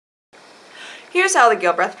Here's how the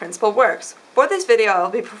Gilbreath Principle works. For this video, I'll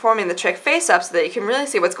be performing the trick face up so that you can really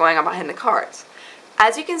see what's going on behind the cards.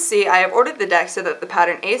 As you can see, I have ordered the deck so that the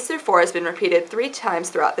pattern ace through 4 has been repeated 3 times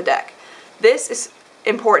throughout the deck. This is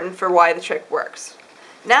important for why the trick works.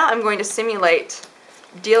 Now I'm going to simulate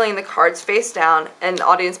dealing the cards face down and the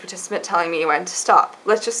audience participant telling me when to stop.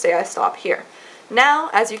 Let's just say I stop here. Now,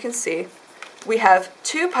 as you can see, we have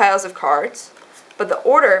 2 piles of cards, but the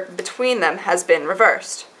order between them has been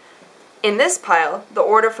reversed. In this pile, the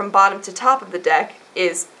order from bottom to top of the deck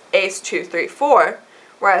is ace, 2, 3, 4,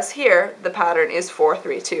 whereas here the pattern is 4,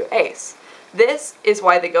 3, 2, ace. This is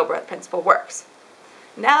why the Gilbreath Principle works.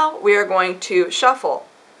 Now we are going to shuffle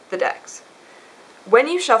the decks. When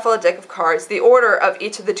you shuffle a deck of cards, the order of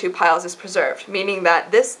each of the 2 piles is preserved, meaning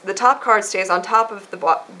that the top card stays on top of the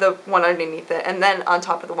one underneath it, and then on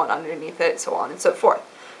top of the one underneath it, so on and so forth.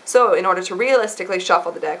 So in order to realistically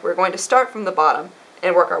shuffle the deck, we're going to start from the bottom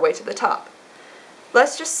and work our way to the top.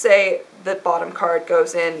 Let's just say the bottom card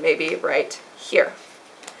goes in maybe right here.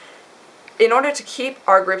 In order to keep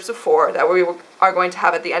our groups of 4 that we are going to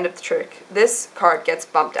have at the end of the trick, this card gets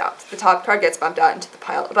bumped out. The top card gets bumped out into the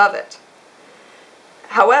pile above it.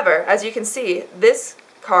 However, as you can see, this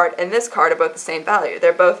card and this card are both the same value.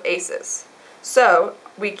 They're both aces. So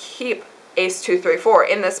we keep ace, 2, 3, 4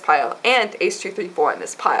 in this pile and ace, 2, 3, 4 in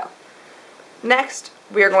this pile. Next,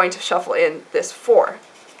 we are going to shuffle in this 4.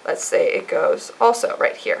 Let's say it goes also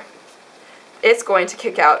right here. It's going to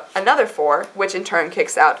kick out another 4, which in turn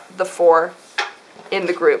kicks out the 4 in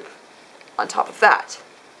the group on top of that.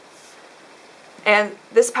 And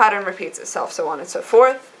this pattern repeats itself, so on and so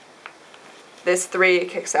forth. This 3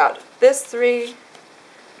 kicks out this 3.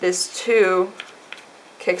 This 2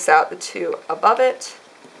 kicks out the 2 above it.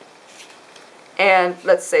 And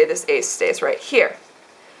let's say this ace stays right here.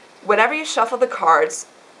 Whenever you shuffle the cards,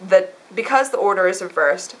 because the order is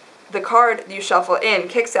reversed, the card you shuffle in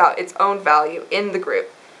kicks out its own value in the group,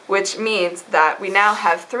 which means that we now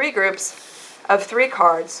have 3 groups of 4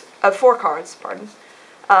 cards,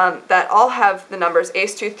 that all have the numbers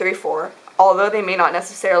ace, 2, 3, 4, although they may not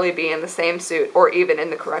necessarily be in the same suit or even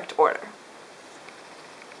in the correct order.